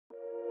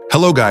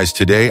Hello guys,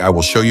 today I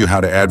will show you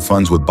how to add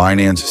funds with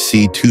Binance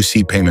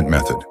C2C payment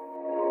method.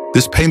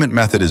 This payment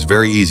method is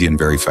very easy and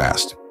very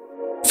fast.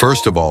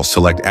 First of all,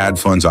 select Add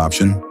Funds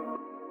option.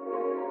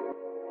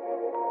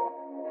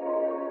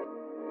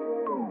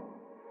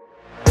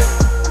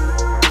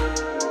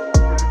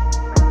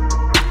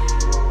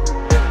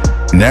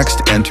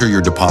 Next, enter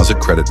your deposit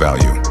credit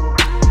value.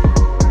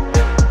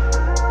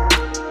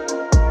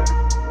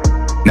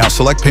 Now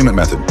select payment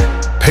method.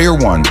 Payer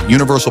 1,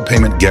 Universal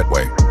Payment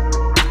Gateway.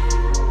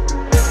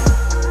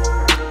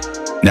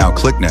 Now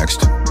click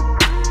Next.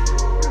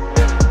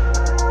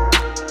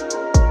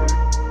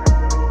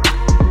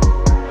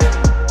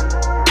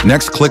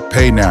 Next, click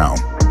Pay Now.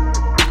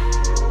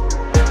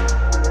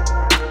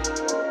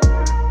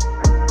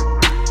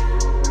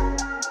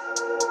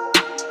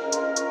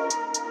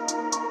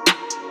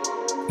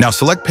 Now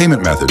select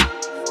payment method,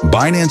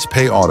 Binance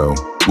Pay Auto,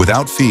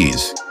 without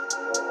fees.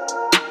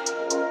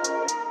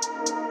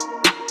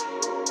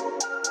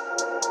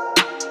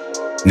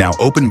 Now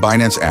open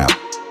Binance app.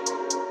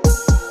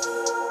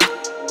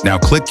 Now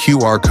click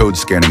QR code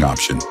scanning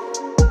option.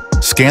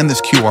 Scan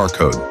this QR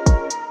code.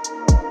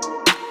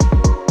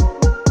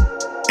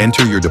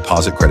 Enter your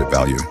deposit credit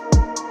value.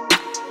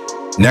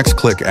 Next,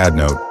 click Add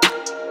Note.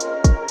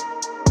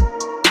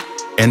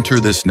 Enter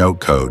this note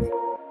code.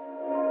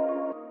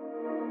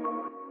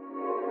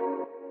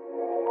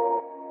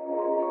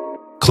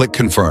 Click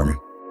Confirm.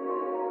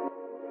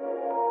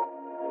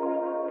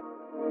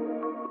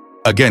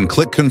 Again,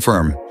 click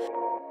Confirm.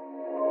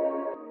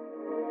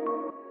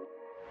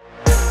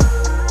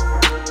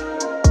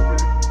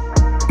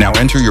 Now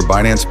enter your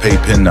Binance Pay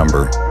PIN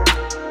number.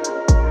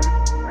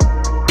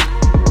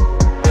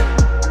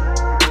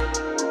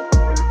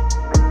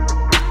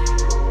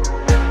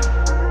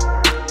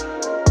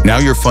 Now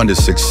your fund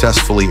is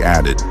successfully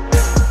added.